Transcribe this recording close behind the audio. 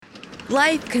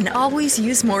Life can always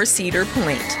use more Cedar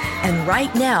Point. And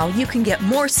right now, you can get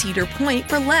more Cedar Point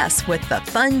for less with the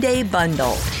Fun Day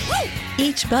Bundle.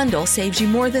 Each bundle saves you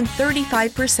more than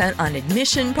 35% on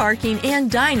admission, parking, and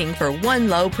dining for one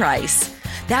low price.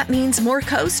 That means more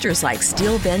coasters like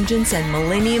Steel Vengeance and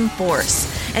Millennium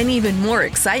Force, and even more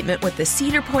excitement with the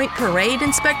Cedar Point Parade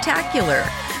and Spectacular.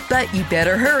 But you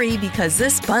better hurry because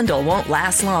this bundle won't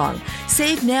last long.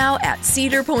 Save now at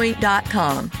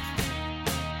cedarpoint.com.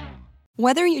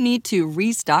 Whether you need to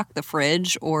restock the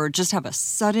fridge or just have a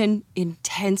sudden,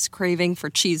 intense craving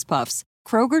for cheese puffs,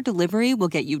 Kroger Delivery will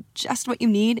get you just what you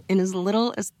need in as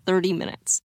little as 30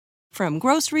 minutes. From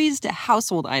groceries to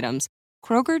household items,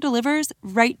 Kroger delivers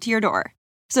right to your door.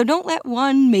 So don't let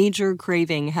one major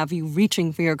craving have you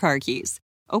reaching for your car keys.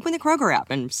 Open the Kroger app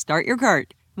and start your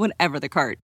cart, whatever the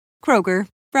cart. Kroger,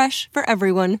 fresh for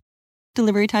everyone.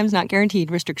 Delivery times not guaranteed.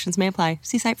 Restrictions may apply.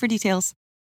 See site for details.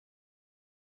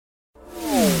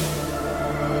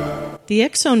 The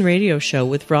X-Zone Radio Show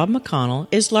with Rob McConnell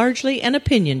is largely an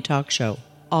opinion talk show.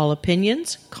 All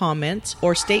opinions, comments,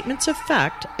 or statements of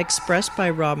fact expressed by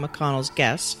Rob McConnell's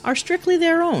guests are strictly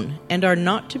their own and are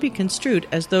not to be construed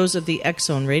as those of the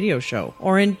X-Zone Radio Show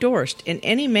or endorsed in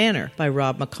any manner by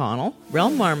Rob McConnell,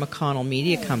 Relmar McConnell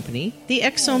Media Company, the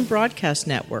X-Zone Broadcast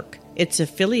Network, its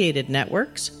affiliated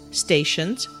networks,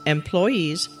 stations,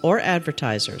 employees, or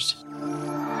advertisers.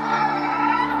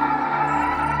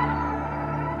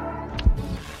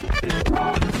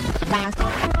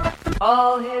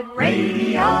 All Hit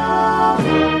Radio.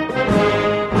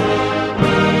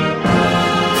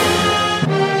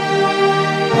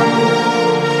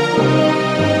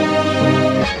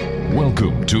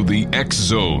 Welcome to the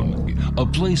X-Zone, a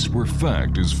place where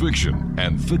fact is fiction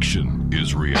and fiction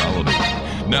is reality.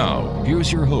 Now,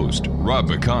 here's your host, Rob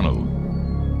McConnell.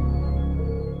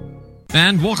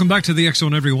 And welcome back to the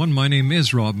X-Zone, everyone. My name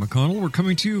is Rob McConnell. We're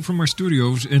coming to you from our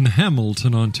studios in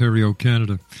Hamilton, Ontario,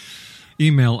 Canada.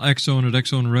 Email xzone at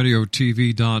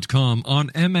xzoneradiotv.com. On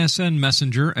MSN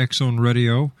Messenger, X-Zone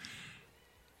Radio.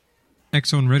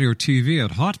 X-Zone Radio TV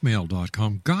at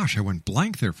hotmail.com. Gosh, I went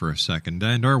blank there for a second.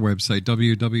 And our website,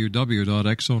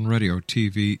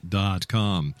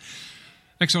 www.xzoneradiotv.com.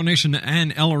 X-Zone Nation,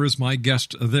 Ann Eller is my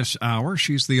guest this hour.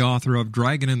 She's the author of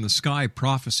Dragon in the Sky,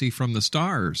 Prophecy from the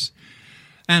Stars.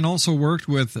 And also worked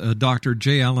with Dr.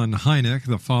 J. Allen Hynek,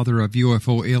 the father of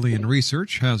UFO alien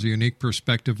research, has a unique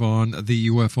perspective on the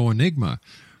UFO enigma.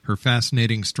 Her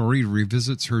fascinating story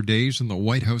revisits her days in the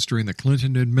White House during the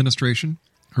Clinton administration,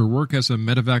 her work as a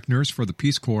medevac nurse for the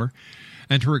Peace Corps,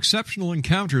 and her exceptional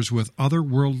encounters with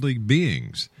otherworldly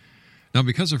beings. Now,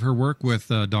 because of her work with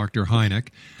Dr.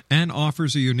 Hynek, Anne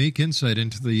offers a unique insight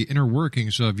into the inner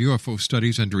workings of UFO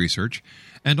studies and research,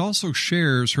 and also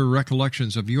shares her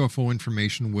recollections of UFO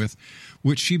information with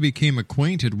which she became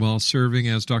acquainted while serving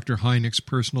as Dr. Hynek's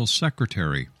personal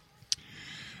secretary.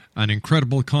 An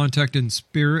incredible contact and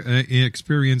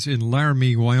experience in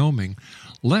Laramie, Wyoming,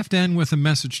 left Anne with a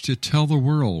message to tell the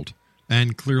world,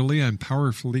 and clearly and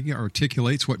powerfully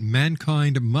articulates what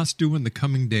mankind must do in the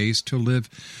coming days to live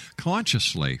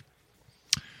consciously.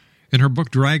 In her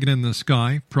book, Dragon in the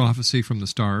Sky, Prophecy from the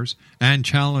Stars, Anne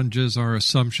challenges our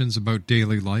assumptions about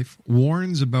daily life,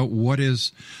 warns about what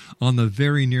is on the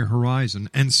very near horizon,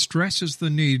 and stresses the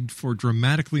need for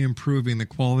dramatically improving the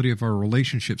quality of our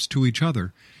relationships to each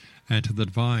other and to the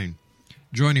divine.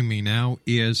 Joining me now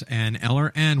is Ann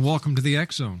Eller. Ann, welcome to the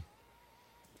X-Zone.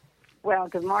 Well,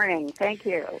 good morning. Thank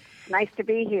you. Nice to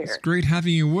be here. It's great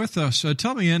having you with us.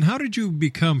 Tell me, Ann, how did you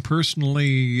become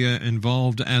personally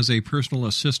involved as a personal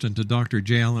assistant to Dr.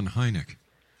 J. Allen Hynek?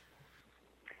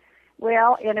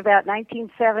 Well, in about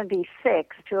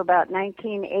 1976 to about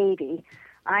 1980,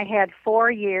 I had 4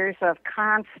 years of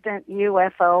constant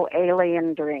UFO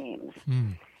alien dreams.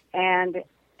 And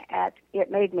it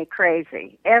made me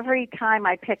crazy. Every time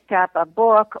I picked up a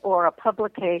book or a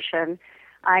publication,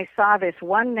 I saw this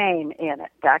one name in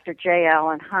it, Dr. J.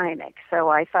 Allen Hynek. So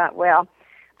I thought, well,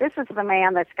 this is the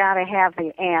man that's got to have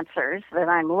the answers that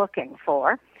I'm looking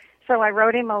for. So I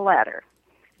wrote him a letter.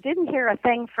 Didn't hear a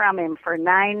thing from him for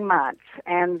 9 months.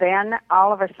 And then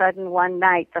all of a sudden one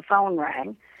night the phone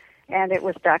rang, and it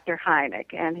was Dr.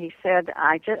 Hynek. And he said,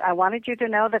 I wanted you to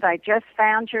know that I just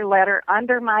found your letter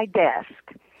under my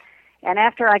desk. And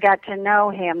after I got to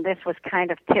know him, this was kind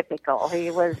of typical.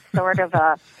 He was sort of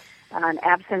an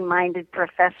absent-minded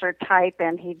professor type,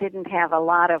 and he didn't have a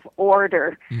lot of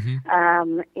order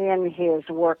in his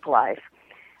work life.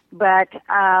 But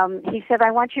he said,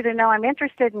 I want you to know I'm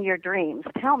interested in your dreams.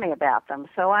 Tell me about them.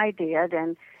 So I did,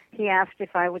 and he asked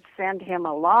if I would send him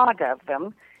a log of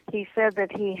them. He said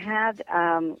that he had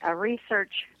a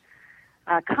research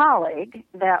a colleague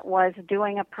that was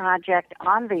doing a project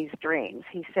on these dreams.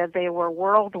 He said they were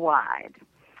worldwide.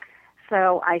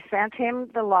 So I sent him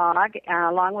the log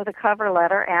along with a cover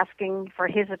letter asking for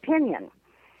his opinion.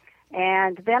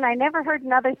 And then I never heard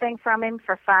another thing from him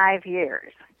for 5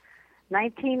 years.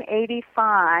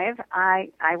 1985, I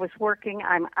was working,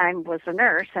 I was a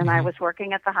nurse, and I was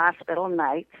working at the hospital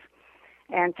nights,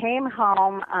 and came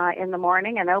home in the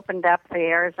morning and opened up the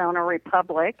Arizona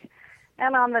Republic.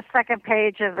 And on the second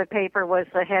page of the paper was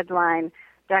the headline,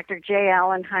 Dr. J.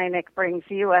 Allen Hynek brings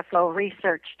UFO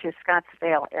research to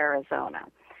Scottsdale, Arizona.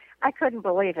 I couldn't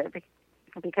believe it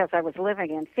because I was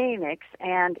living in Phoenix,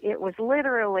 and it was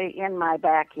literally in my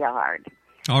backyard.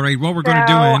 All right, what we're going to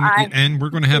do, and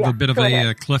we're going to have a bit of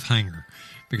a cliffhanger,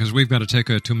 because we've got to take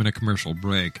a 2-minute commercial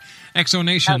break.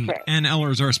 Exonation, okay. Ann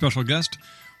Eller is our special guest.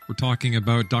 We're talking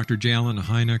about Dr. J. Allen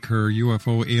Hynek, her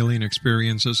UFO alien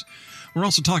experiences. We're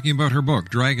also talking about her book,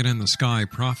 Dragon in the Sky,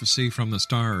 Prophecy from the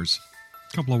Stars.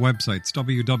 A couple of websites,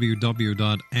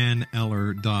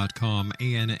 www.anneller.com,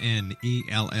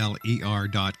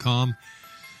 ANNELLER.com,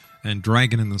 and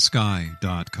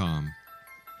dragoninthesky.com.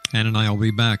 Ann and I will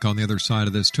be back on the other side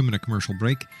of this 2-minute commercial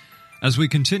break as we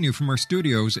continue from our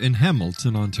studios in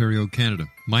Hamilton, Ontario, Canada.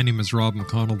 My name is Rob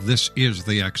McConnell. This is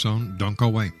the X Zone. Don't go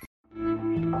away.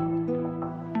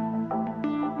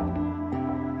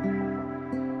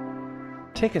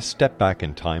 Take a step back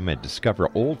in time and discover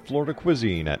old Florida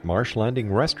cuisine at Marsh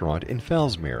Landing Restaurant in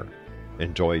Fellsmere.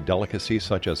 Enjoy delicacies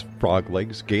such as frog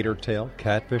legs, gator tail,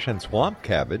 catfish, and swamp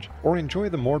cabbage, or enjoy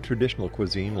the more traditional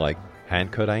cuisine like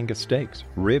hand-cut Angus steaks,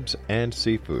 ribs, and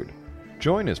seafood.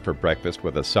 Join us for breakfast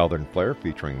with a southern flair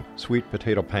featuring sweet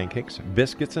potato pancakes,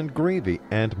 biscuits, and gravy,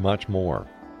 and much more.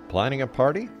 Planning a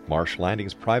party? Marsh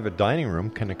Landing's private dining room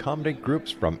can accommodate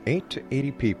groups from 8 to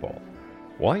 80 people.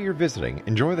 While you're visiting,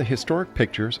 enjoy the historic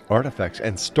pictures, artifacts,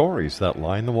 and stories that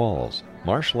line the walls.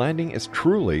 Marsh Landing is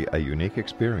truly a unique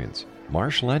experience.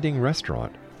 Marsh Landing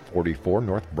Restaurant, 44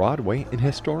 North Broadway in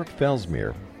historic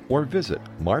Fellsmere, or visit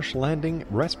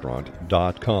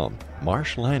marshlandingrestaurant.com.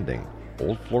 Marsh Landing,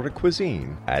 old Florida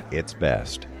cuisine at its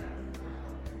best.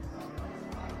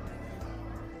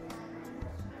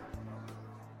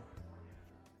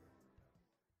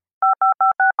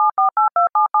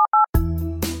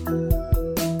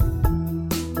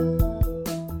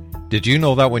 Did you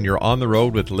know that when you're on the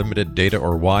road with limited data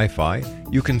or Wi-Fi,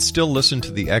 you can still listen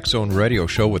to the X-Zone radio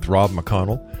show with Rob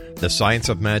McConnell, The Science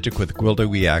of Magic with Gwilda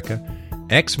Wiyaka,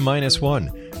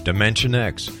 X-1, Dimension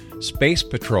X, Space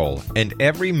Patrol, and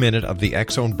every minute of the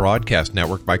X-Zone broadcast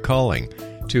network by calling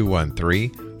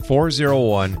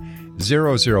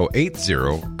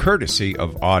 213-401-0080, courtesy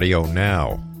of Audio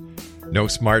Now. No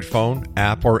smartphone,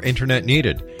 app, or internet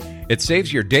needed. It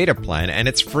saves your data plan, and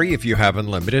it's free if you have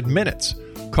unlimited minutes.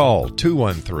 Call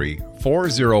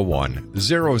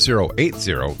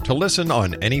 213-401-0080 to listen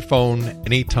on any phone,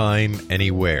 anytime,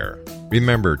 anywhere.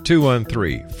 Remember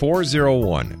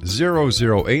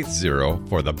 213-401-0080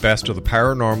 for the best of the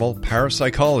paranormal,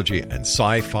 parapsychology, and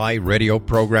sci-fi radio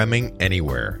programming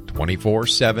anywhere,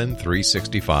 24/7,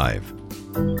 365.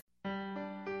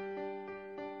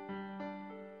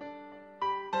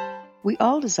 We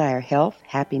all desire health,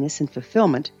 happiness, and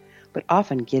fulfillment, but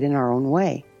often get in our own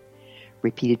way.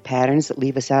 Repeated patterns that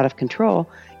leave us out of control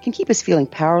can keep us feeling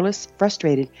powerless,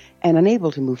 frustrated, and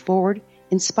unable to move forward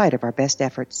in spite of our best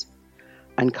efforts.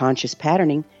 Unconscious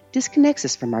patterning disconnects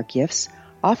us from our gifts,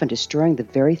 often destroying the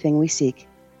very thing we seek.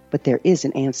 But there is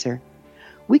an answer.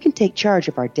 We can take charge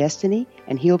of our destiny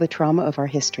and heal the trauma of our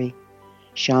history.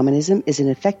 Shamanism is an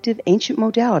effective ancient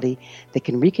modality that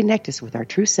can reconnect us with our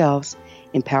true selves,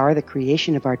 empower the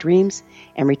creation of our dreams,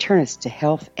 and return us to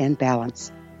health and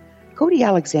balance. Cody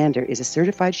Alexander is a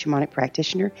certified shamanic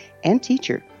practitioner and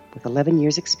teacher with 11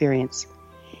 years' experience.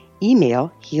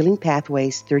 Email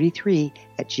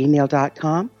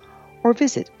healingpathways33@gmail.com or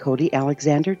visit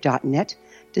codyalexander.net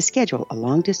to schedule a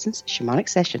long-distance shamanic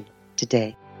session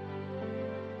today.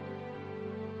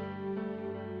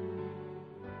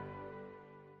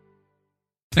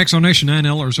 Exonation, Ann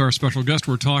Eller is our special guest.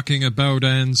 We're talking about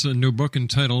Ann's new book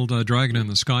entitled Dragon in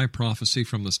the Sky, Prophecy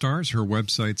from the Stars. Her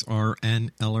websites are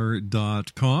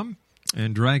anneller.com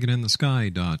and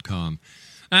dragoninthesky.com.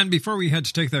 And before we had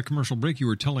to take that commercial break, you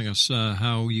were telling us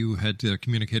how you had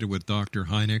communicated with Dr.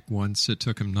 Hynek once. It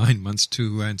took him 9 months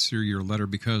to answer your letter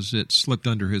because it slipped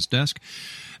under his desk.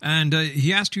 And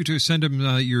he asked you to send him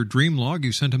your dream log.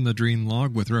 You sent him the dream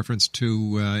log with reference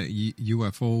to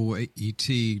UFO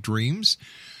ET dreams.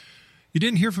 You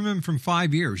didn't hear from him for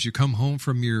 5 years. You come home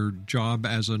from your job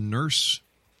as a nurse,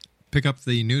 pick up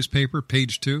the newspaper,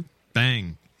 page 2,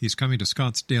 bang. He's coming to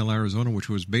Scottsdale, Arizona, which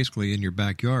was basically in your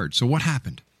backyard. So what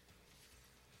happened?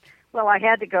 Well, I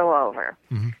had to go over.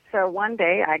 Mm-hmm. So one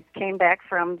day I came back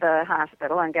from the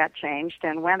hospital and got changed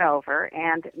and went over,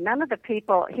 and none of the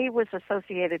people, he was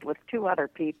associated with 2 other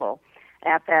people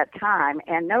at that time,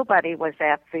 and nobody was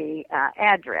at the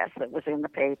address that was in the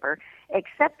paper,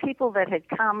 except people that had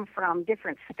come from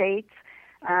different states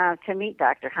to meet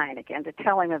Dr. Heineken, to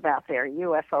tell him about their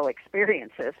UFO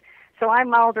experiences. So I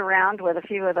mulled around with a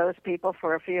few of those people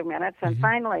for a few minutes, and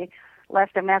finally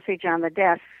left a message on the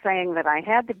desk saying that I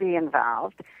had to be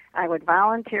involved. I would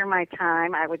volunteer my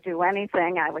time. I would do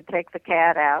anything. I would take the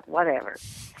cat out, whatever.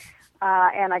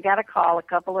 And I got a call a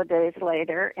couple of days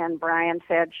later, and Brian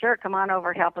said, sure, come on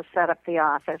over, help us set up the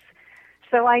office.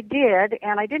 So I did,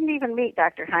 and I didn't even meet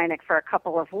Dr. Hynek for a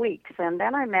couple of weeks. And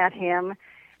then I met him,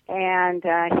 and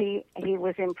he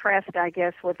was impressed, I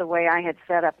guess, with the way I had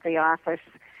set up the office.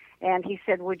 And he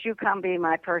said, would you come be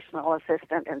my personal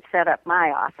assistant and set up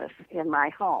my office in my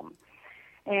home?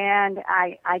 And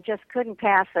I just couldn't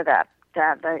pass it up.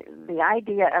 The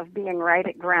idea of being right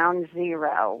at ground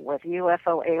zero with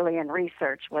UFO alien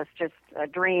research was just a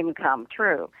dream come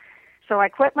true. So I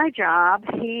quit my job.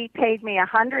 He paid me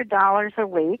 $100 a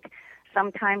week.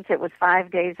 Sometimes it was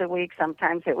 5 days a week.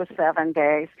 Sometimes it was 7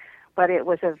 days. But it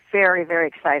was a very, very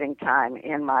exciting time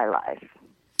in my life.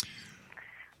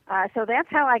 So that's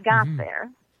how I got there.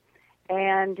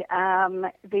 And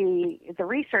the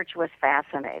research was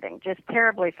fascinating, just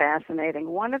terribly fascinating.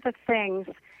 One of the things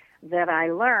that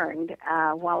I learned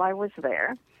while I was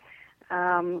there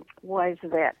was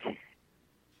that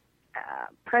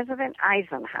President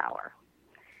Eisenhower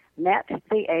met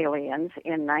the aliens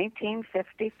in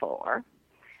 1954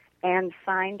 and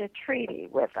signed a treaty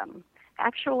with them.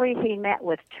 Actually, he met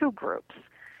with 2 groups.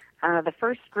 The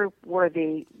first group were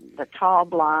the tall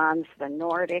blondes, the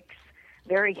Nordics,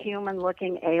 very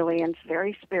human-looking aliens,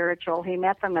 very spiritual. He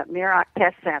met them at Muroc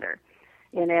Test Center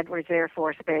in Edwards Air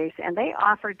Force Base, and they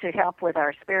offered to help with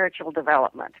our spiritual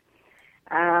development.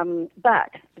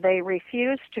 But they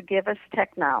refused to give us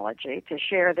technology, to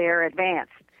share their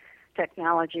advanced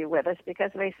technology with us,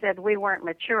 because they said we weren't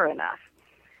mature enough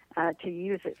to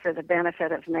use it for the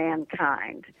benefit of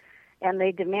mankind. And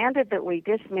they demanded that we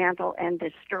dismantle and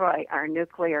destroy our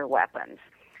nuclear weapons.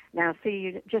 Now,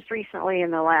 see, just recently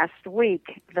in the last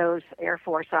week, those Air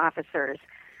Force officers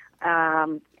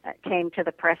came to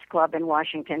the press club in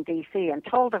Washington, D.C. and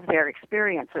told of their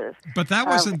experiences. But that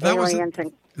wasn't the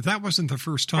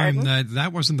first time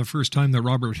that wasn't the first time that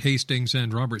Robert Hastings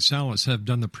and Robert Salas have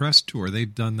done the press tour.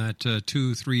 They've done that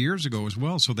 2-3 years ago as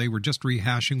well, so they were just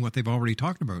rehashing what they've already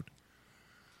talked about.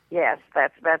 Yes,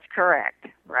 that's correct.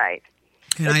 Right.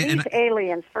 And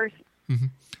aliens first. Mm-hmm.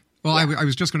 Well, yeah. I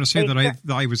was just going to say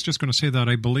that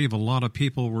I believe a lot of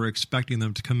people were expecting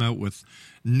them to come out with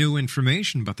new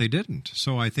information, but they didn't.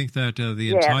 So I think that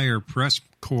the entire press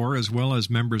corps, as well as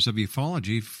members of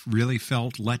ufology, really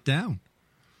felt let down.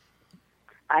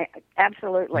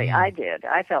 Absolutely, I did.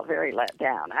 I felt very let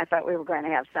down. I thought we were going to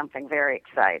have something very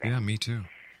exciting. Yeah, me too.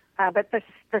 But the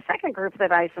second group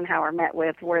that Eisenhower met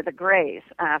with were the Greys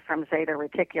from Zeta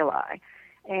Reticuli.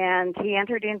 And he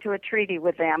entered into a treaty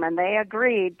with them, and they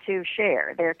agreed to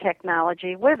share their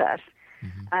technology with us.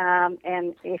 Mm-hmm.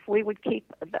 And if we would keep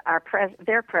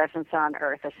their presence on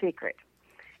Earth a secret.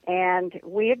 And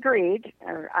we agreed,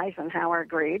 or Eisenhower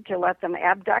agreed, to let them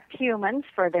abduct humans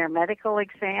for their medical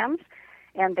exams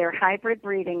and their hybrid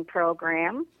breeding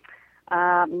program.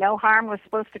 No harm was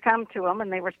supposed to come to them,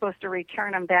 and they were supposed to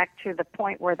return them back to the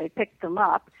point where they picked them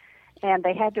up. And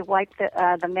they had to wipe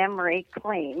the memory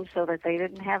clean so that they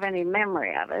didn't have any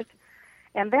memory of it.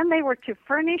 And then they were to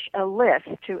furnish a list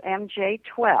to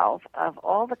MJ-12 of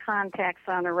all the contacts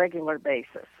on a regular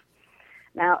basis.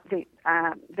 Now,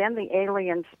 then the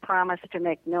aliens promised to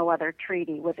make no other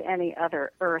treaty with any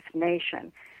other Earth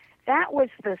nation. That was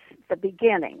the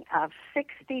beginning of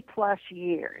 60-plus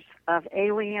years of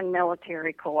alien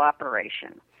military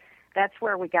cooperation. That's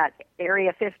where we got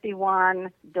Area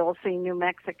 51, Dulce, New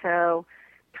Mexico,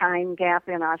 Pine Gap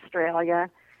in Australia.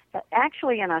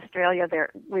 Actually, in Australia,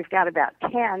 we've got about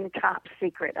 10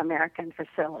 top-secret American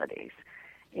facilities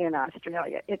in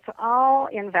Australia. It's all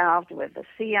involved with the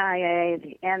CIA,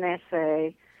 the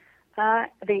NSA,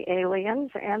 the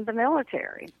aliens, and the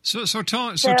military. So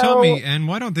tell me, and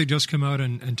why don't they just come out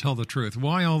and tell the truth?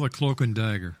 Why all the cloak and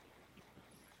dagger?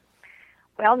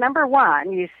 Well, number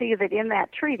one, you see that in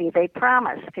that treaty they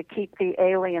promised to keep the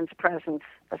aliens' presence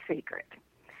a secret.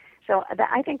 So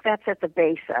I think that's at the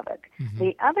base of it. Mm-hmm.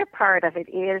 The other part of it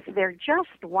is they're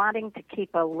just wanting to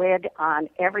keep a lid on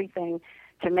everything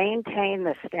to maintain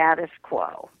the status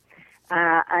quo.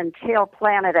 until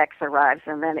Planet X arrives,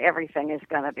 and then everything is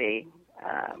going to be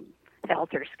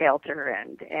helter-skelter,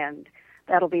 and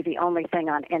that'll be the only thing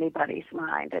on anybody's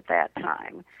mind at that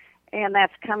time. And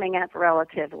that's coming up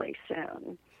relatively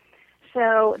soon.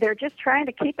 So they're just trying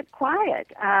to keep it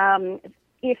quiet.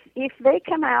 If they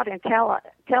come out and tell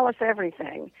us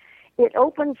everything, it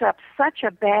opens up such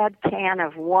a bad can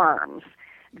of worms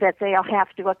that they'll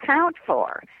have to account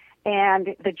for.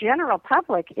 And the general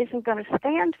public isn't going to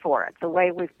stand for it the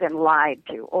way we've been lied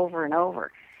to over and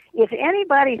over. If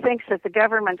anybody thinks that the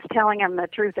government's telling them the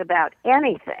truth about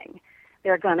anything,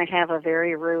 they're going to have a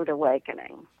very rude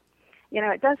awakening. You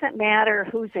know, it doesn't matter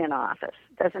who's in office.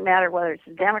 It doesn't matter whether it's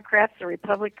the Democrats, the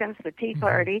Republicans, the Tea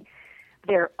Party.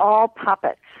 They're all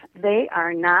puppets. They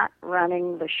are not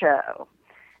running the show.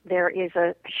 There is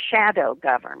a shadow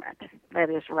government that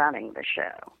is running the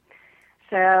show.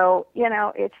 So, you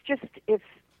know, it's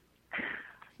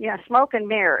smoke and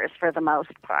mirrors for the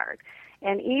most part.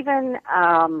 And even,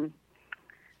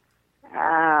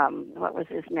 what was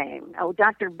his name? Oh,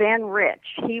 Dr. Ben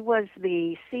Rich. He was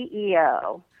the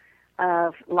CEO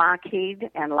of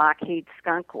Lockheed and Lockheed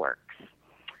Skunk Works.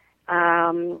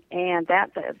 And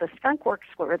that the Skunk Works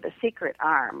were the secret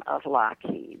arm of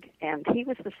Lockheed. And he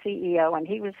was the CEO, and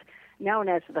he was known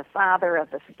as the father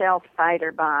of the stealth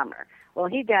fighter bomber. Well,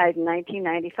 he died in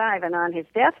 1995, and on his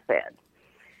deathbed,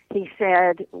 he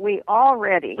said, "We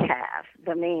already have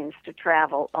the means to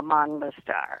travel among the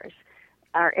stars.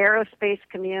 Our aerospace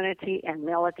community and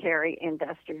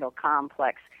military-industrial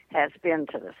complex has been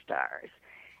to the stars.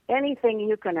 Anything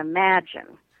you can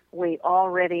imagine, we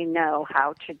already know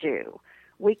how to do.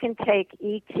 We can take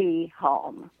ET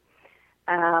home."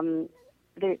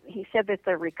 He said that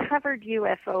the recovered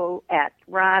UFO at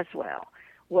Roswell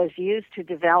was used to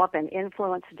develop and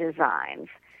influence designs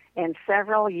in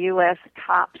several U.S.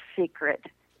 top-secret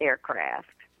aircraft.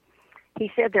 He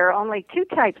said there are only two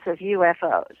types of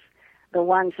UFOs, the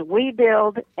ones we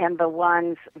build and the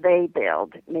ones they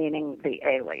build, meaning the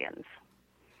aliens.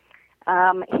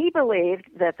 He believed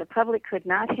that the public could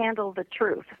not handle the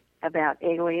truth about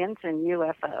aliens and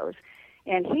UFOs,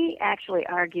 and he actually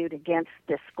argued against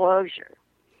disclosure.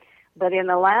 But in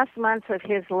the last months of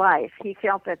his life, he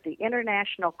felt that the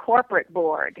International Corporate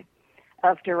Board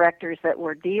of Directors that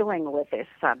were dealing with this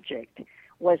subject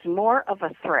was more of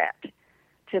a threat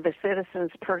to the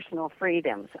citizens' personal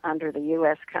freedoms under the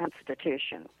U.S.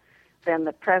 Constitution than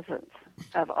the presence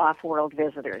of off-world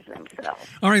visitors themselves.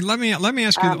 All right, let me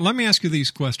ask you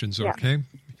these questions, okay? Yeah.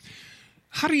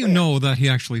 How do you know that he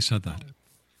actually said that?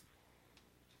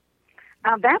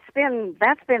 That's been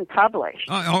published.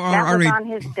 That was on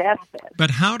his deathbed. But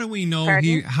how do we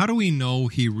know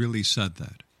he really said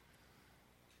that?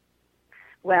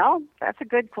 Well, that's a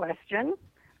good question.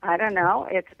 I don't know.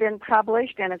 It's been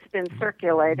published and it's been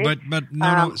circulated. But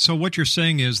no. So what you're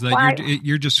saying is that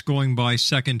you're just going by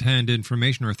secondhand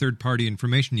information or third-party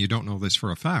information. You don't know this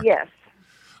for a fact. Yes.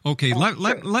 Okay.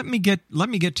 Let me get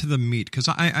to the meat, because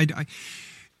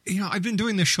I've been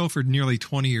doing this show for nearly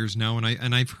 20 years now,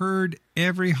 and I've heard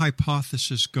every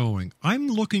hypothesis going. I'm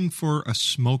looking for a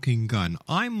smoking gun.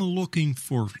 I'm looking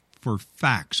for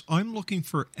facts. I'm looking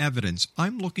for evidence.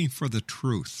 I'm looking for the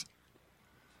truth.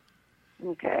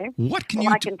 Okay. What can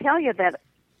I can tell you that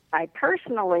I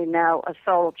personally know a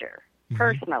soldier, who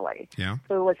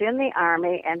was in the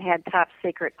Army and had top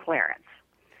secret clearance,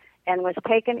 and was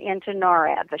taken into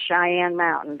NORAD, the Cheyenne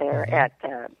Mountain there at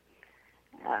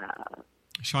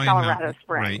Colorado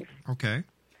Springs. Right. Okay.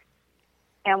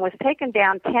 And was taken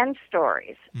down 10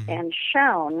 stories and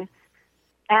shown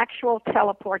actual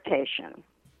teleportation.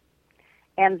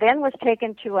 And then was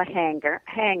taken to a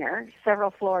hangar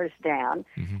several floors down,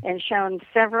 and shown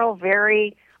several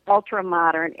very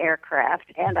ultra-modern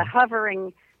aircraft and a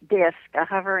hovering disc, a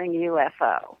hovering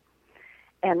UFO.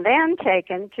 And then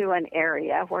taken to an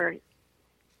area where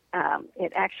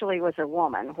it actually was a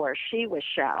woman, where she was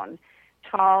shown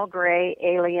tall, gray,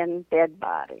 alien dead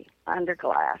body under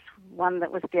glass, one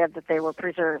that was dead that they were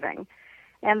preserving.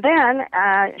 And then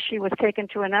she was taken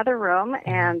to another room,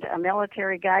 and a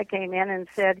military guy came in and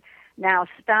said, "Now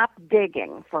stop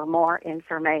digging for more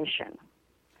information."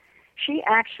 She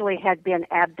actually had been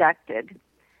abducted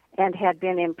and had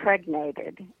been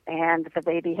impregnated, and the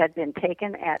baby had been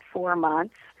taken at 4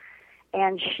 months,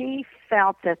 and she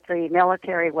felt that the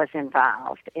military was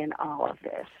involved in all of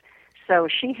this. So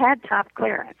she had top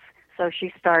clearance, so she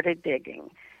started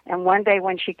digging. And one day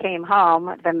when she came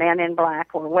home, the men in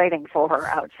black were waiting for her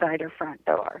outside her front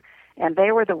door. And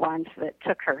they were the ones that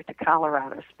took her to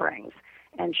Colorado Springs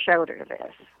and showed her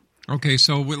this. Okay,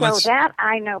 so that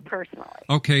I know personally.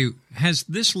 Okay, has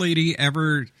this lady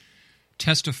ever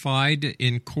testified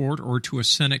in court or to a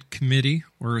Senate committee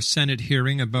or a Senate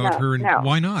hearing about her? No.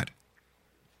 Why not?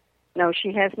 No,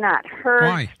 she has not.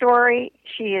 Her story,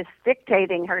 she is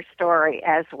dictating her story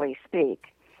as we speak.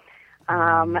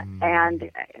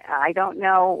 And I don't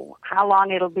know how long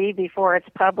it'll be before it's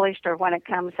published or when it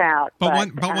comes out.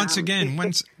 But once again,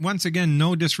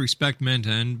 no disrespect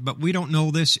meant, but we don't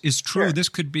know this is true. Sure. This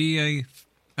could be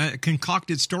a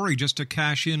concocted story just to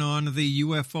cash in on the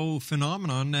UFO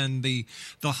phenomenon and the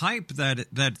hype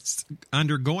that's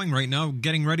undergoing right now,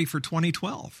 getting ready for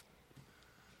 2012.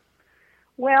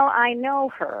 Well, I know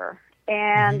her.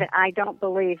 And I don't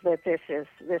believe that this is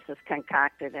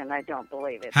concocted, and I don't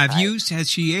believe it. Has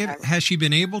she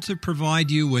been able to provide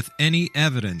you with any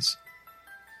evidence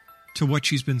to what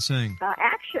she's been saying?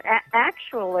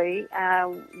 Actually,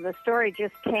 the story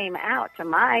just came out to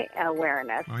my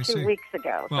awareness 2 weeks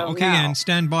ago. Well, so okay, no. and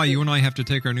stand by. You and I have to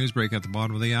take our news break at the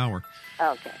bottom of the hour.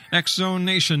 Okay. X-Zone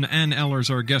Nation, Ann Eller's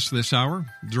our guest this hour.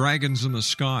 Dragons in the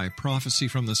Sky, Prophecy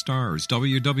from the Stars,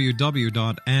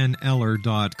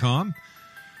 www.anneller.com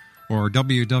or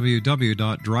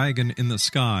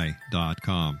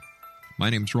www.dragoninthesky.com. My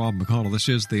name's Rob McConnell. This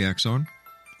is the X-Zone.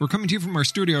 We're coming to you from our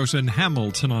studios in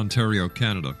Hamilton, Ontario,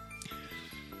 Canada.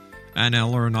 Ann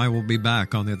Eller and I will be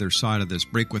back on the other side of this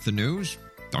break with the news.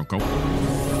 Don't go.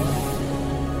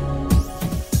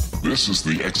 This is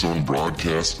the X-Zone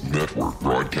Broadcast Network,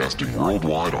 broadcasting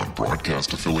worldwide on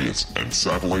broadcast affiliates and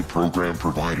satellite program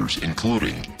providers,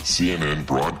 including CNN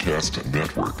Broadcast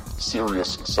Network,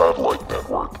 Sirius Satellite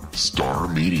Network, Star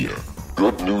Media,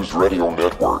 Good News Radio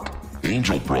Network,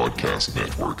 Angel Broadcast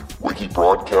Network, Wiki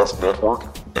Broadcast Network,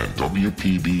 and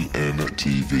WPBN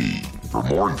TV. For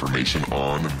more information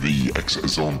on the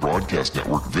X-Zone Broadcast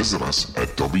Network, visit us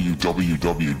at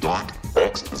www.xzbn.net.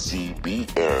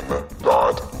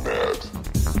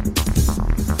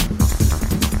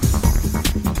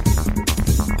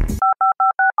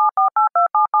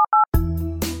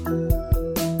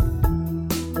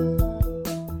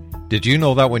 Did you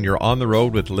know that when you're on the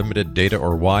road with limited data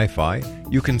or Wi-Fi,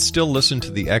 you can still listen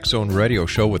to the X-Zone Radio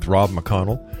Show with Rob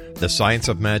McConnell, The Science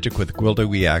of Magic with Gwilda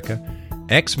Wiyaka,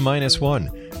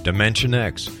 X-1, Dimension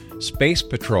X, Space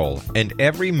Patrol, and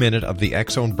every minute of the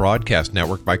X-Zone Broadcast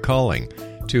Network by calling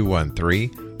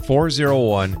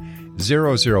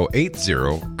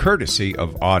 213-401-0080, courtesy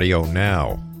of Audio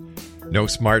Now. No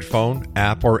smartphone,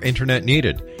 app, or internet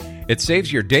needed. It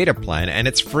saves your data plan, and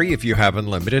it's free if you have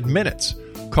unlimited minutes.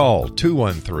 Call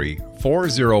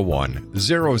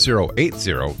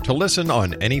 213-401-0080 to listen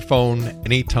on any phone,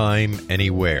 anytime,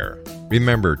 anywhere.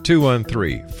 Remember,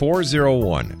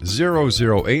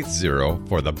 213-401-0080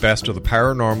 for the best of the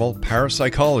paranormal,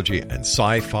 parapsychology, and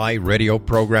sci-fi radio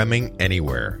programming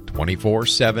anywhere,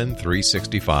 24/7,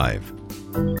 365.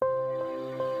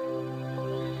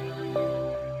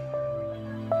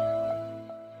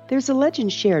 There's a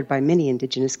legend shared by many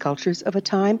indigenous cultures of a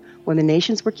time when the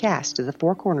nations were cast to the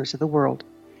four corners of the world.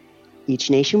 Each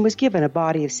nation was given a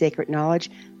body of sacred knowledge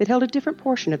that held a different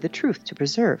portion of the truth to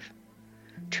preserve.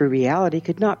 True reality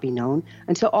could not be known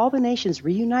until all the nations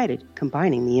reunited,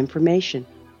 combining the information.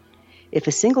 If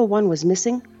a single one was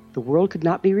missing, the world could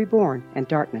not be reborn and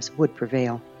darkness would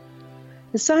prevail.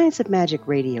 The Science of Magic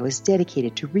Radio is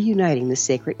dedicated to reuniting the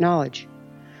sacred knowledge.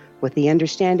 With the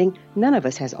understanding, none of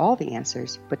us has all the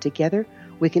answers, but together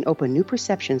we can open new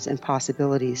perceptions and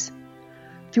possibilities.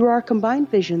 Through our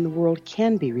combined vision, the world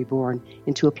can be reborn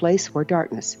into a place where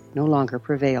darkness no longer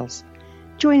prevails.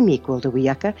 Join me, Gwilda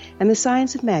Wiyaka, and the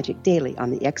Science of Magic daily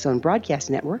on the X-Zone Broadcast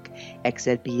Network,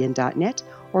 xzbn.net,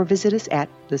 or visit us at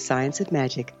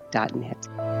thescienceofmagic.net.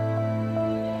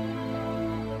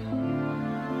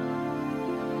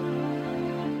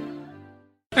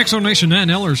 X-Zone Nation, Ann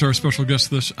Eller's our special guest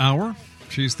this hour.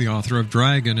 She's the author of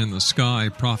Dragon in the Sky,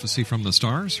 Prophecy from the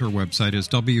Stars. Her website is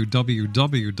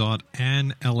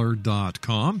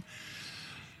www.anneller.com.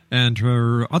 And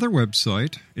her other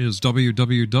website is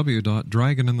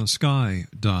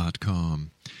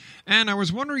www.dragoninthesky.com. And I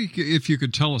was wondering if you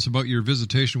could tell us about your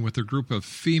visitation with a group of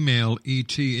female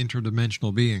ET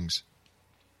interdimensional beings.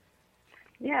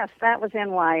 Yes, that was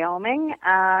in Wyoming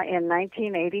in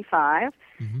 1985.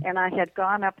 And I had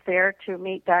gone up there to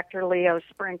meet Dr. Leo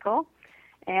Sprinkle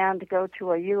and go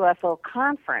to a UFO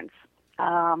conference.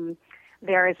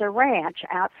 There is a ranch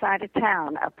outside of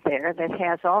town up there that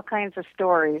has all kinds of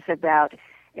stories about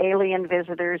alien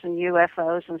visitors and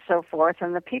UFOs and so forth,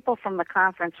 and the people from the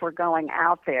conference were going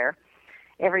out there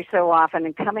every so often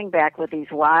and coming back with these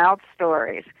wild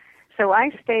stories. So I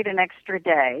stayed an extra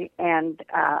day, and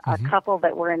a couple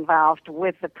that were involved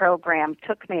with the program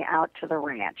took me out to the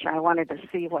ranch. I wanted to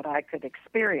see what I could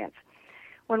experience.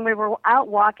 when we were out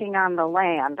walking on the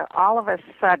land, all of a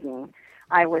sudden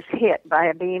I was hit by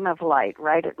a beam of light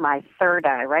right at my third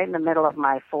eye, right in the middle of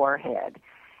my forehead.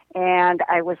 And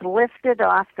I was lifted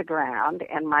off the ground,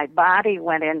 and my body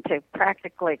went into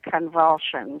practically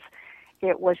convulsions.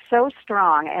 It was so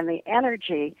strong, and the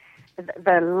energy,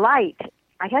 the light,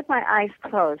 I had my eyes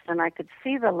closed, and I could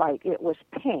see the light. It was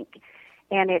pink,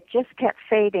 and it just kept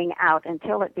fading out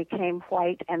until it became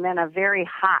white, and then a very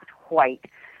hot white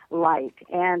light.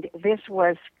 And this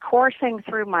was coursing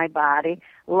through my body,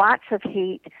 lots of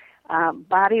heat.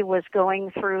 Body was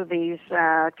going through these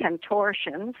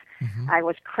contortions. Mm-hmm. I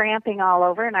was cramping all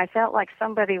over, and I felt like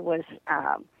somebody was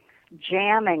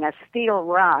jamming a steel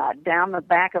rod down the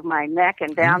back of my neck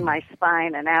and down my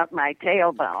spine and out my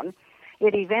tailbone.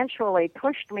 It eventually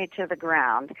pushed me to the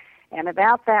ground, and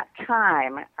about that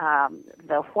time,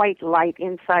 the white light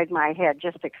inside my head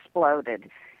just exploded.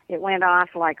 It went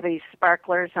off like these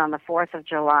sparklers on the 4th of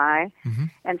July. Mm-hmm.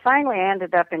 And finally I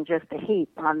ended up in just a heap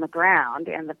on the ground,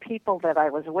 and the people that I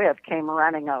was with came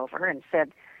running over and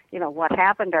said, what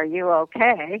happened? Are you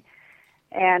okay?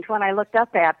 And when I looked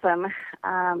up at them,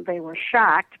 they were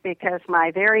shocked because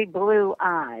my very blue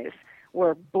eyes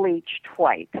were bleached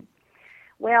white.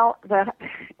 Well,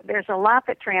 there's a lot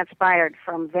that transpired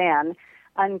from then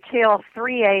until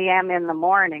 3 a.m. in the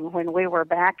morning when we were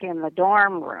back in the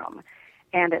dorm room.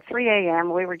 And at 3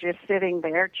 a.m., we were just sitting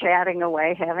there chatting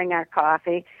away, having our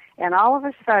coffee, and all of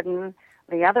a sudden,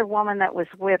 the other woman that was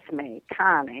with me,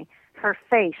 Connie, her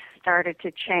face started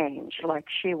to change, like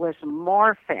she was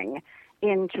morphing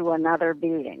into another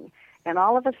being. And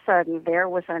all of a sudden, there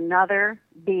was another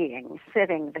being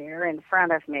sitting there in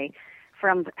front of me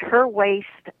from her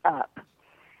waist up.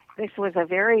 This was a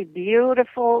very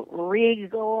beautiful,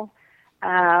 regal,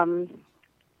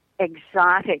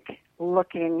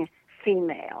 exotic-looking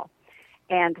female,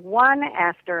 and one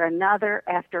after another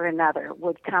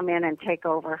would come in and take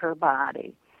over her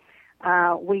body.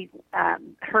 Her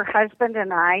husband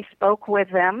and I spoke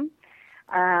with them.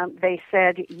 They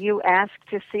said, "You asked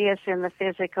to see us in the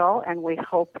physical, and we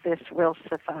hope this will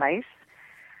suffice."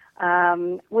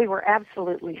 We were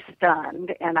absolutely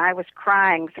stunned, and I was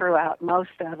crying throughout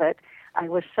most of it. I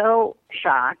was so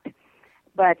shocked.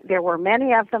 But there were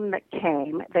many of them that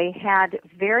came. They had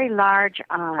very large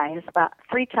eyes, about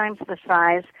 3 times the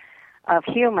size of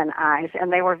human eyes,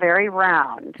 and they were very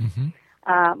round.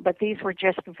 Mm-hmm. But these were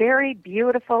just very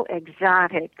beautiful,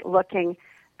 exotic-looking,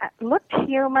 looked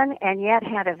human and yet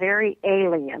had a very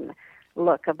alien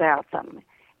look about them.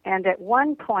 And at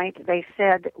one point they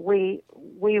said, we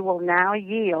will now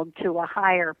yield to a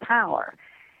higher power.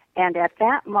 And at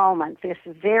that moment, this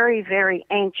very, very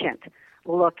ancient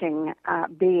looking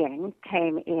being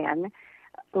came in.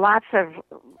 Lots of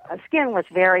skin was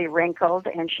very wrinkled,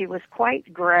 and she was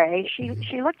quite gray.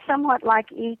 She looked somewhat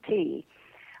like E.T.,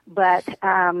 but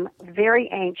very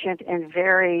ancient and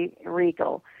very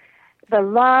regal. The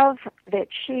love that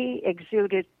she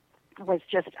exuded was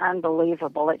just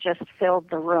unbelievable. It just filled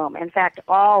the room. In fact,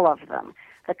 all of them,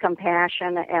 the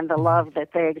compassion and the love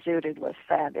that they exuded was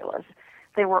fabulous.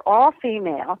 They were all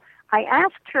female. I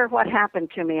asked her what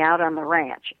happened to me out on the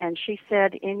ranch, and she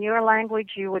said, in your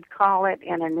language, you would call it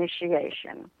an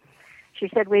initiation. She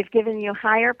said, we've given you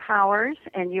higher powers,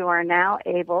 and you are now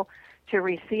able to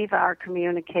receive our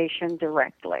communication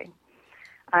directly.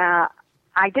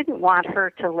 I didn't want her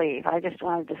to leave. I just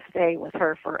wanted to stay with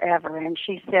her forever, and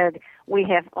she said, we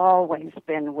have always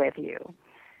been with you.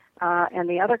 And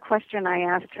the other question I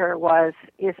asked her was,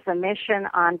 is the mission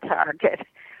on target?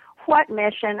 What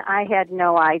mission? I had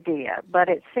no idea, but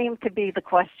it seemed to be the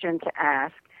question to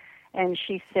ask. And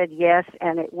she said yes,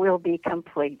 and it will be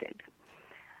completed.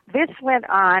 This went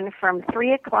on from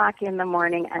 3 o'clock in the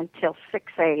morning until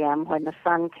 6 a.m. when the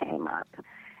sun came up.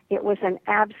 It was an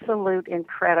absolute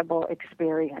incredible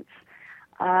experience.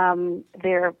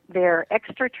 They're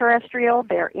extraterrestrial,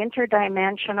 they're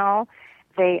interdimensional,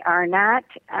 they are not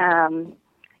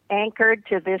anchored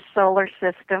to this solar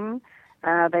system.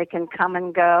 They can come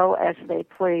and go as they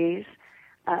please.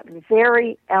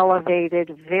 Very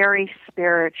elevated, very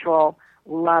spiritual,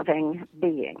 loving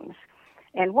beings.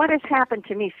 And what has happened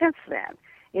to me since then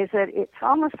is that it's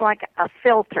almost like a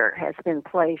filter has been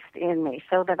placed in me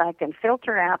so that I can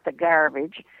filter out the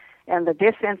garbage and the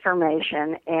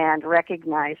disinformation and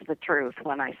recognize the truth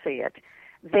when I see it.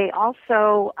 They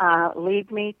also lead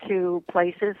me to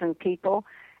places and people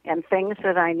and things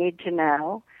that I need to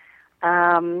know.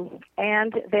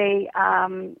 And they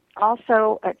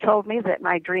also told me that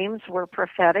my dreams were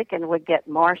prophetic and would get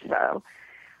more so.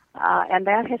 And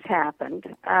that has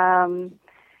happened.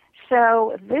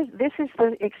 So this is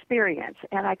the experience.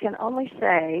 And I can only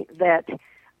say that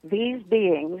these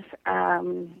beings,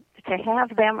 to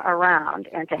have them around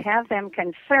and to have them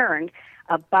concerned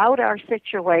about our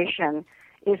situation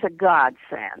is a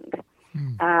godsend.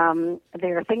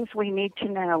 There are things we need to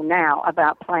know now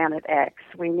about Planet X.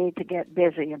 We need to get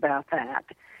busy about that.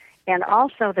 And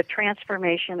also the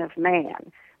transformation of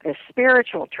man, the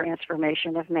spiritual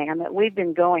transformation of man that we've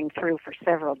been going through for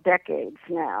several decades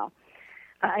now.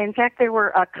 In fact, there were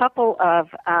a couple of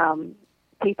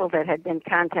people that had been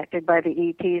contacted by the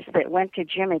ETs that went to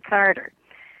Jimmy Carter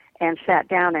and sat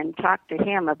down and talked to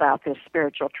him about this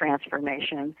spiritual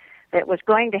transformation that was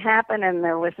going to happen, and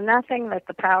there was nothing that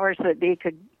the powers that be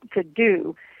could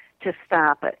do to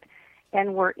stop it.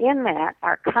 And we're in that.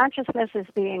 Our consciousness is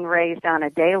being raised on a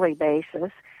daily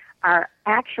basis. Our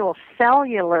actual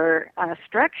cellular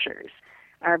structures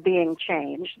are being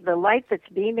changed. The light that's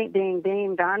being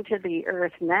beamed onto the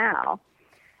earth now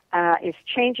is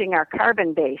changing our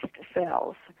carbon-based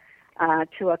cells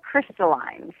to a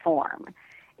crystalline form.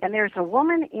 And there's a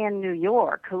woman in New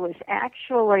York who is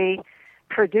actually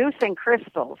producing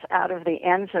crystals out of the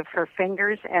ends of her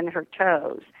fingers and her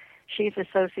toes. She's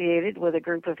associated with a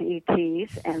group of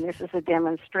ETs, and this is a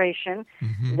demonstration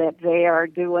that they are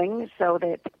doing so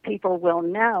that people will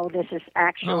know this is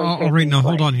actually all right, now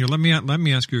hold on here. Let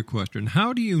me ask you a question.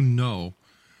 How do you know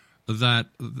that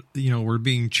we're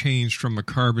being changed from a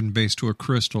carbon base to a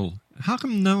crystal? How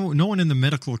come no one in the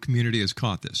medical community has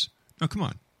caught this? Now, come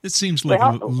on. It seems like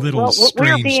a little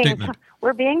strange statement.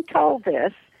 We're being told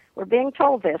this. We're being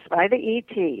told this by the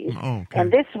ETs. Oh, okay.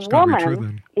 And this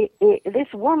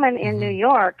woman in New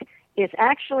York is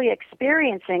actually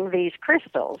experiencing these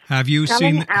crystals. Have you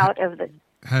coming out of the?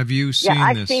 Have you seen this? Yeah,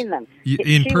 I've seen them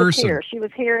in person. She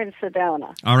was here in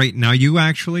Sedona. All right, now you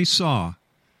actually saw.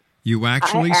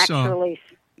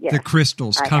 The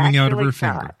crystals coming out of her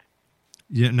finger.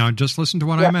 Yeah. Now just listen to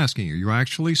what I'm asking you. You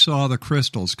actually saw the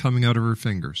crystals coming out of her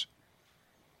fingers.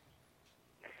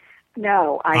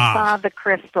 No, I saw the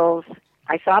crystals.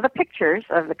 I saw the pictures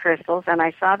of the crystals, and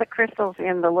I saw the crystals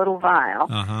in the little vial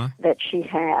that she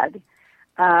had.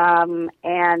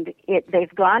 And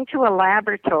they've gone to a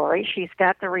laboratory. She's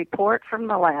got the report from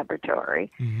the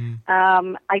laboratory.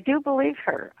 I do believe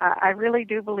her. I really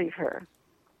do believe her.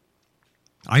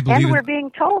 And we're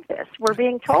being told this. We're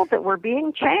being told that we're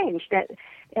being changed.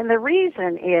 And the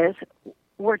reason is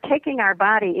we're taking our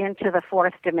body into the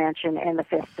fourth dimension and the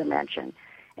fifth dimension.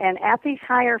 And at these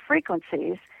higher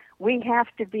frequencies, we have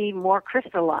to be more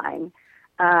crystalline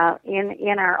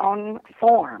in our own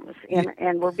forms.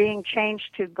 And we're being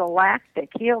changed to galactic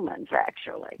humans,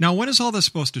 actually. Now, when is all this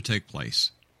supposed to take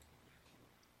place?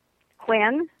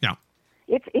 When? Yeah.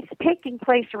 It's taking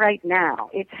place right now.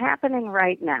 It's happening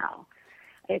right now.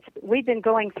 We've been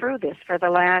going through this for the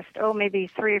last, maybe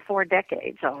 3 or 4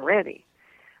 decades already.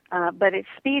 But it's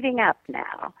speeding up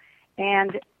now.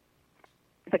 And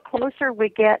the closer we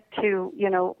get to,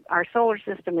 our solar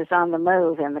system is on the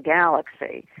move in the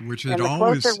galaxy. Which and the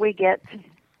closer we get...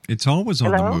 It's always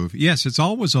on the move. Yes, it's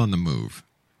always on the move.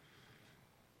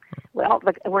 Well,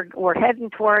 we're heading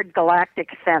toward galactic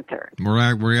center.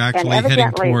 We're actually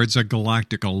heading towards a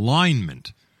galactic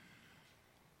alignment.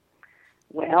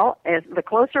 Well, as the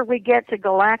closer we get to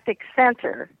galactic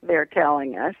center, they're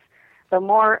telling us, the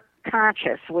more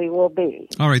conscious we will be.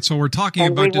 All right, so we're talking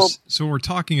about we're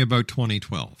talking about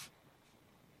 2012.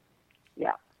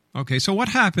 Yeah. Okay, so what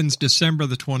happens December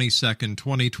the 22nd,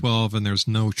 2012, and there's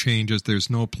no changes, there's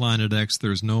no Planet X,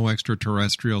 there's no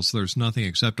extraterrestrials, there's nothing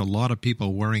except a lot of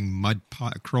people wearing mud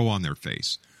crow on their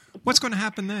face. What's going to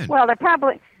happen then? Well, there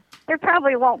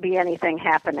probably won't be anything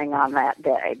happening on that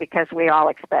day because we all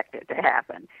expect it to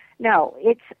happen. No,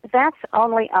 that's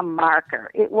only a marker.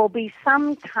 It will be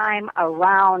sometime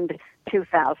around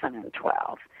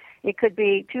 2012. It could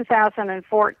be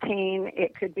 2014.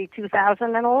 It could be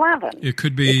 2011. It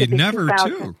could be never,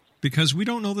 too, because we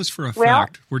don't know this for a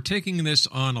fact. We're taking this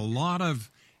on a lot of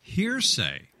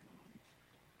hearsay.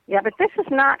 Yeah, but this is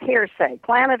not hearsay.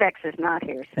 Planet X is not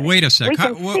hearsay. Wait a second. We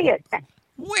can see it.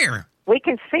 Where? We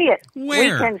can see it.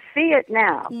 Where? We can see it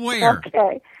now. Where?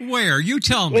 Okay. Where? You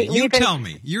tell me. You tell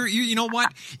me. You know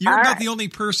what? You're not the only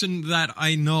person that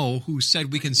I know who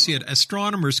said we can see it.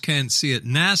 Astronomers can't see it.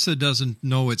 NASA doesn't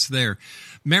know it's there.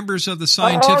 Members of the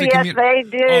scientific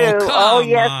community. Oh,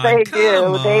 yes, they do. They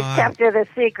do. They've kept it a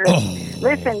secret.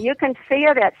 Listen, you can see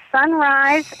it at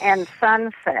sunrise and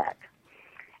sunset.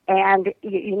 And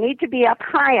you need to be up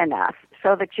high enough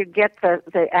so that you get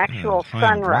the actual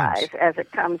sunrise as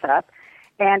it comes up.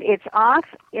 And it's off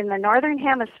in the northern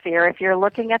hemisphere. If you're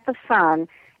looking at the sun,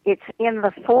 it's in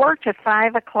the 4 to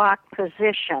 5 o'clock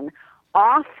position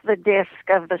off the disk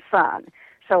of the sun.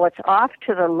 So it's off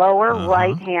to the lower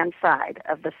right-hand side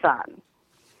of the sun.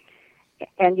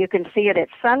 And you can see it at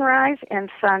sunrise and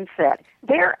sunset.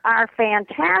 There are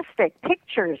fantastic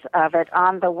pictures of it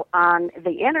on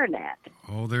the internet.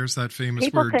 Oh, there's that famous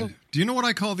word. Do you know what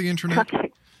I call the internet?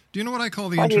 Okay. Do you know what I call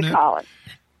the What internet? do you call it?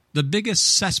 The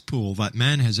biggest cesspool that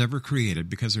man has ever created,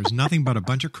 because there's nothing but a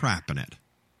bunch of crap in it.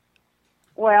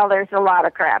 Well, there's a lot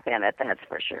of crap in it, that's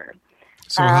for sure.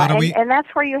 So how do we? And that's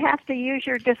where you have to use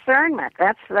your discernment.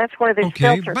 That's where this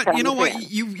filter comes in. But you know what?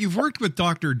 You've worked with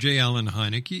Dr. J. Allen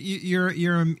Hynek.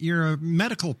 You're a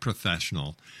medical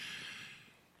professional.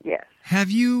 Yes.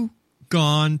 Have you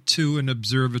gone to an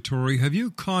observatory? Have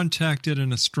you contacted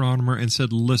an astronomer and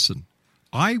said, "Listen,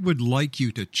 I would like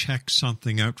you to check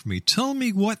something out for me. Tell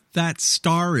me what that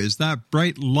star is, that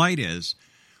bright light is,"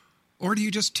 or do you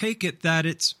just take it that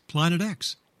it's Planet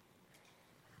X?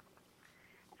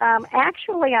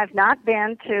 Actually, I've not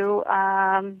been to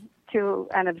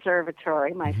an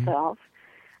observatory myself.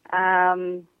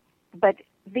 But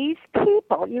these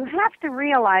people, you have to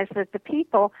realize that the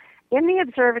people in the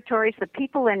observatories, the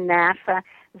people in NASA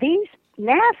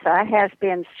has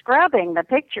been scrubbing the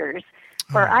pictures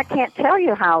for I can't tell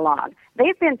you how long.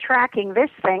 They've been tracking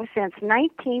this thing since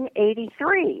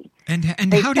 1983. And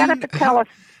how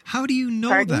do you know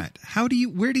Pardon? that?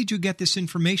 Where did you get this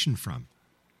information from?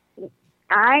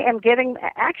 I'm getting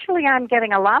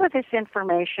a lot of this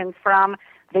information from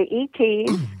the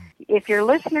ETs. If your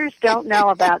listeners don't know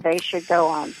about, they should go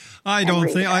on. I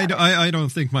don't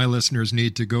think my listeners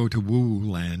need to go to woo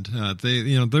land.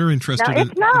 They're interested. No,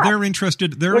 it's not. They're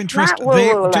interested. It's not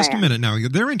woo-woo Just a land. minute now.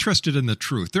 They're interested in the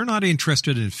truth. They're not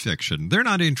interested in fiction. They're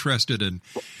not interested in.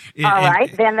 All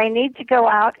right, then they need to go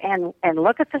out and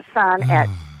look at the sun at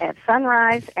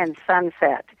sunrise and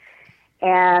sunset.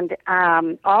 And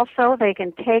also, they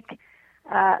can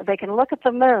look at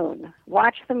the moon,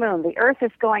 watch the moon. The Earth is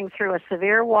going through a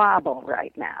severe wobble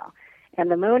right now,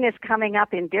 and the moon is coming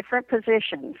up in different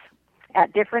positions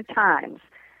at different times.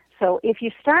 So if you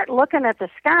start looking at the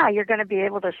sky, you're going to be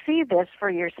able to see this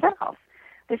for yourself.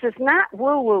 This is not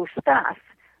woo-woo stuff.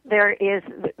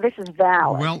 This is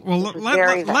valid. Well,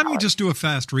 let me just do a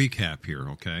fast recap here,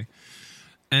 okay?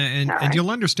 And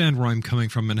you'll understand where I'm coming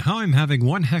from and how I'm having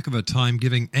one heck of a time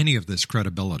giving any of this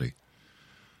credibility.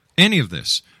 Any of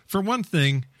this. For one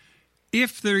thing,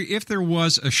 if there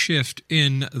was a shift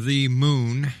in the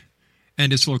moon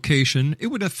and its location, it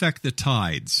would affect the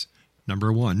tides.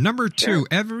 Number one. Number two,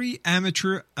 every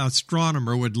amateur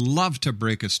astronomer would love to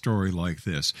break a story like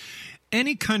this.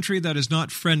 Any country that is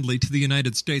not friendly to the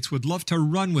United States would love to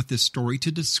run with this story to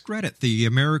discredit the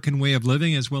American way of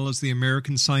living as well as the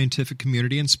American scientific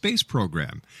community and space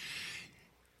program.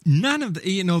 None of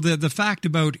the fact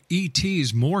about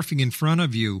ETs morphing in front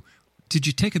of you, did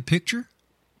you take a picture?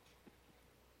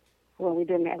 Well, we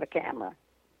didn't have a camera.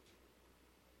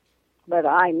 But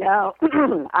I know,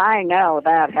 I know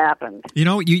that happened.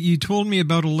 You told me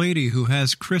about a lady who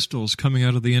has crystals coming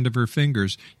out of the end of her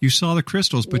fingers. You saw the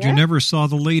crystals, but you never saw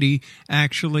the lady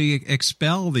actually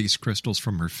expel these crystals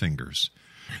from her fingers.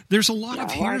 There's a lot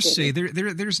of hearsay.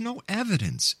 There's no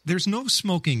evidence. There's no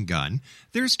smoking gun.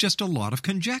 There's just a lot of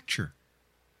conjecture.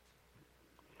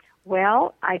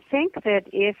 Well, I think that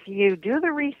if you do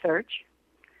the research,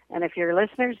 and if your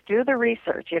listeners do the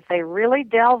research, if they really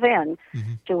delve in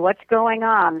to what's going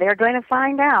on, they're going to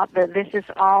find out that this is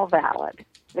all valid.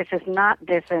 This is not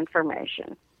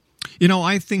disinformation.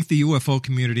 I think the UFO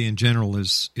community in general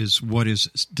is what is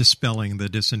dispelling the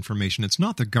disinformation. It's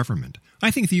not the government.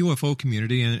 I think the UFO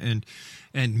community and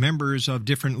members of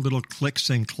different little cliques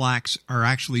and clacks are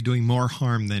actually doing more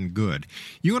harm than good.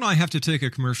 You and I have to take a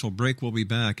commercial break. We'll be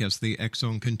back as the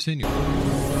X-Zone continues.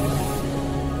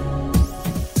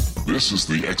 This is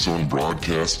the X-Zone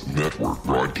Broadcast Network,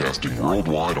 broadcasting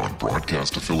worldwide on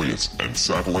broadcast affiliates and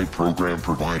satellite program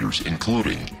providers,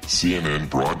 including CNN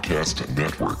Broadcast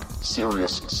Network,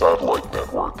 Sirius Satellite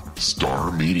Network,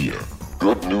 Star Media,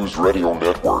 Good News Radio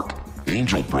Network,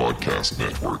 Angel Broadcast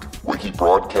Network, Wiki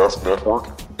Broadcast Network,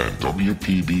 and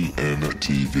WPBN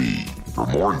TV. For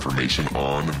more information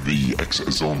on the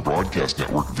X-Zone Broadcast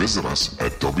Network, visit us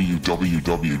at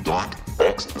www.xzbn.net.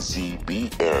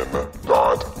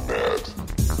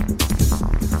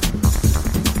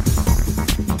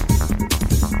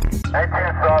 19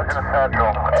 Sergeant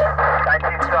Central.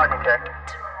 19 Sergeant, check.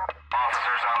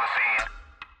 Officers on the scene.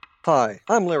 Hi,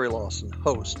 I'm Larry Lawson,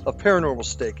 host of Paranormal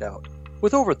Stakeout.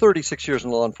 With over 36 years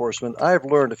in law enforcement, I have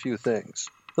learned a few things.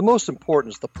 The most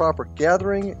important is the proper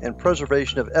gathering and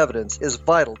preservation of evidence is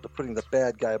vital to putting the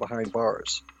bad guy behind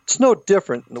bars. It's no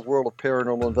different in the world of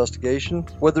paranormal investigation.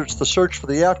 Whether it's the search for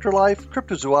the afterlife,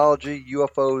 cryptozoology,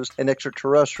 UFOs, and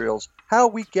extraterrestrials, how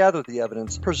we gather the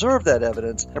evidence, preserve that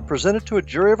evidence, and present it to a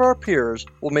jury of our peers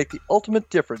will make the ultimate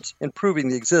difference in proving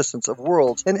the existence of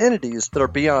worlds and entities that are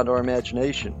beyond our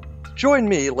imagination. Join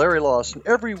me, Larry Lawson,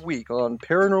 every week on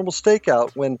Paranormal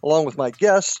Stakeout when, along with my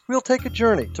guests, we'll take a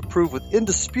journey to prove with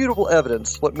indisputable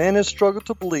evidence what man has struggled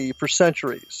to believe for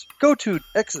centuries. Go to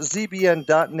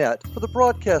xzbn.net for the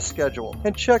broadcast schedule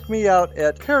and check me out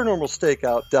at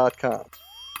paranormalstakeout.com.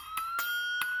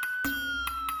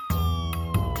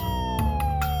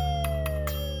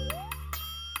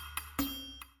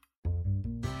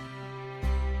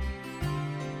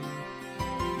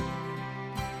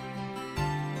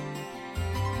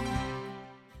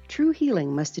 True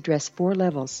healing must address 4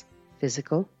 levels: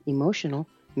 physical, emotional,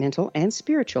 mental, and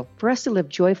spiritual, for us to live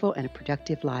joyful and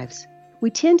productive lives.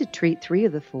 We tend to treat 3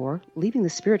 of the 4, leaving the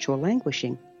spiritual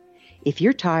languishing. If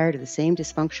you're tired of the same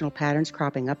dysfunctional patterns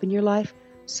cropping up in your life,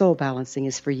 Soul Balancing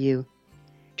is for you.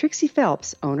 Trixie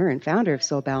Phelps, owner and founder of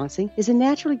Soul Balancing, is a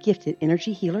naturally gifted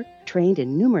energy healer trained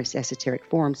in numerous esoteric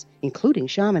forms, including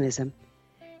shamanism.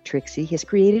 Trixie has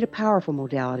created a powerful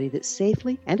modality that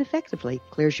safely and effectively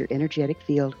clears your energetic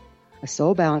field. A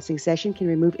soul balancing session can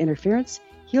remove interference,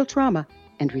 heal trauma,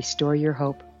 and restore your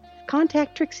hope.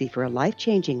 Contact Trixie for a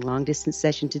life-changing long-distance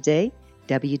session today.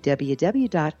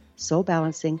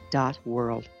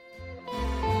 www.soulbalancing.world.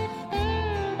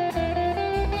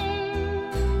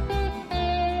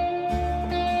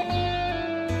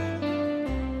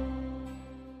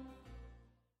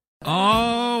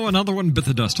 Oh, another one bit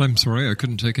the dust. I'm sorry, I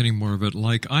couldn't take any more of it.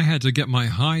 Like, I had to get my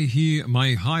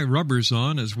high rubbers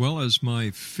on, as well as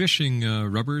my fishing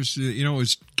rubbers. You know, it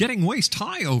was getting waist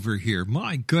high over here.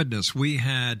 My goodness, we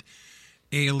had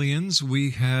aliens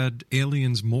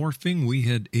morphing, we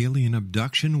had alien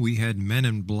abduction, we had men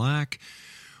in black,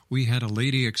 we had a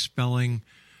lady expelling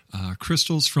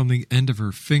crystals from the end of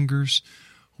her fingers.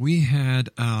 We had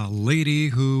a lady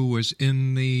who was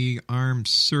in the armed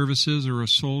services, or a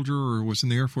soldier, or was in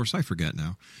the Air Force, I forget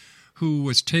now, who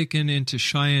was taken into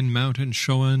Cheyenne Mountain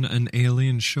showing an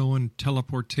alien, showing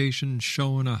teleportation,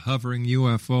 showing a hovering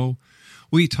UFO.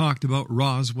 We talked about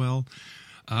Roswell.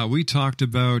 We talked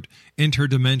about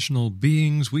interdimensional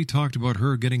beings. We talked about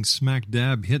her getting smack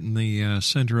dab hit in the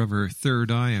center of her third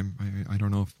eye. I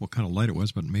don't know what kind of light it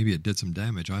was, but maybe it did some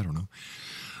damage. I don't know.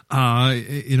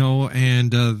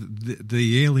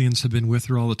 The aliens have been with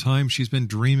her all the time. She's been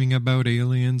dreaming about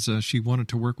aliens. She wanted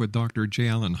to work with Dr. J.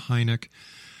 Allen Hynek.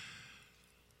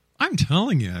 I'm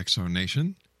telling you, Exo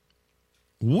Nation,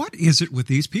 what is it with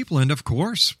these people? And of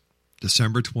course,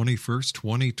 December 21st,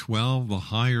 2012, the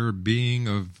higher being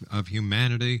of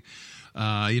humanity.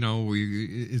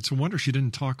 It's a wonder she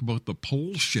didn't talk about the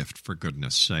pole shift, for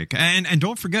goodness sake. And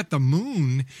don't forget, the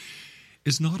moon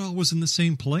is not always in the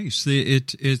same place.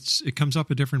 It comes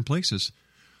up at different places.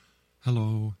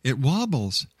 Hello. It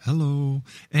wobbles. Hello.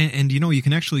 And you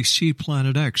can actually see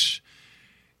Planet X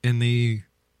in the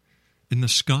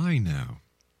sky now.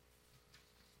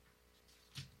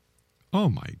 Oh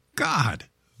my God.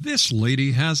 This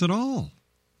lady has it all.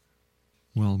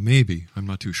 Well, maybe. I'm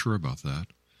not too sure about that.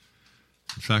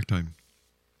 In fact,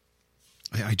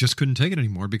 I just couldn't take it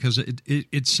anymore because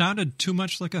it sounded too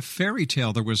much like a fairy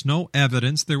tale. There was no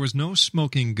evidence. There was no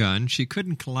smoking gun. She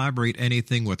couldn't collaborate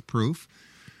anything with proof.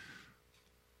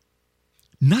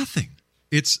 Nothing.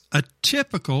 It's a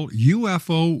typical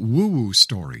UFO woo-woo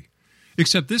story.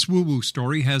 Except this woo-woo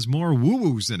story has more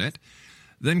woo-woos in it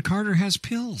than Carter has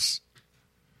pills.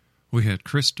 We had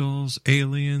crystals,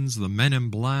 aliens, the Men in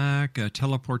Black,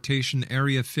 teleportation,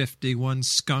 Area 51,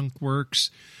 Skunk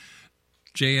Works,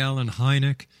 J. Allen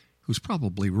Hynek, who's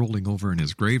probably rolling over in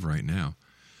his grave right now.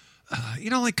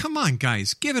 Come on,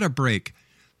 guys, give it a break.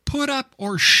 Put up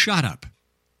or shut up.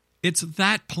 It's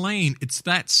that plain. It's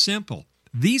that simple.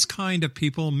 These kind of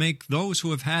people make those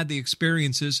who have had the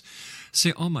experiences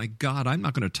say, oh my God, I'm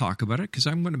not going to talk about it because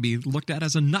I'm going to be looked at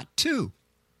as a nut too.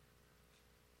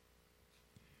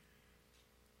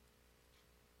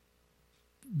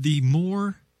 The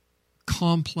more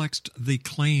complex the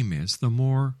claim is, the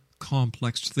more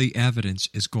complex the evidence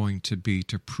is going to be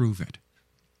to prove it.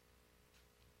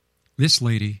 This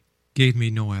lady gave me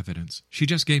no evidence. She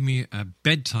just gave me a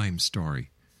bedtime story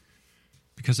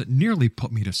because it nearly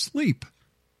put me to sleep.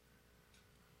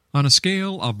 On a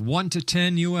scale of 1 to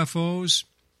 10 UFOs,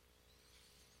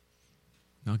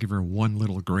 I'll give her one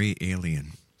little gray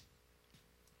alien.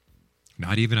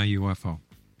 Not even a UFO.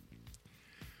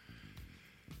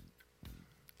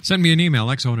 Send me an email,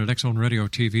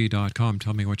 xzone@xzoneradiotv.com.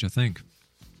 Tell me what you think.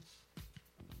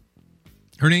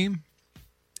 Her name?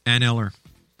 Eller.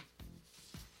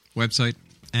 website,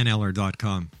 and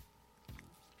Eller.com.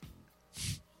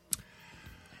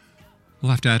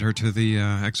 We'll have to add her to the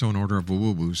X-Zone order of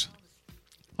woo-woo-boos.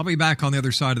 I'll be back on the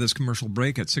other side of this commercial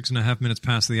break at 6.5 minutes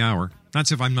past the hour.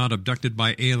 That's if I'm not abducted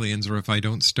by aliens or if I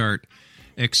don't start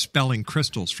expelling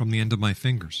crystals from the end of my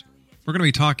fingers. We're going to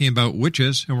be talking about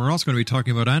witches, and we're also going to be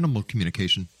talking about animal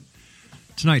communication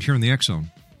tonight here in the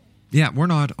X-Zone. Yeah, we're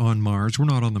not on Mars. We're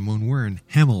not on the moon. We're in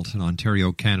Hamilton,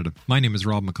 Ontario, Canada. My name is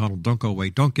Rob McConnell. Don't go away.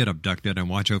 Don't get abducted, and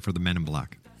watch out for the men in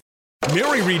black.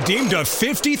 Mary redeemed a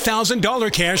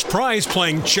 $50,000 cash prize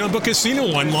playing Chumba Casino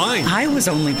online. I was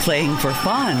only playing for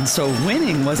fun, so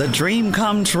winning was a dream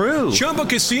come true. Chumba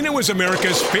Casino is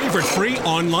America's favorite free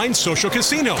online social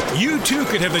casino. You, too,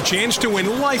 could have the chance to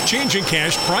win life-changing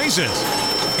cash prizes.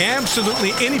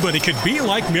 Absolutely anybody could be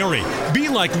like Mary. Be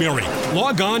like Mary.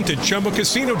 Log on to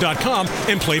ChumbaCasino.com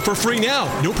and play for free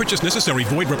now. No purchase necessary.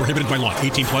 Void where prohibited by law.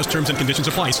 18 plus terms and conditions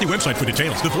apply. See website for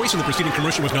details. The voice in the preceding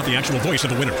commercial was not the actual voice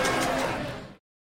of the winner.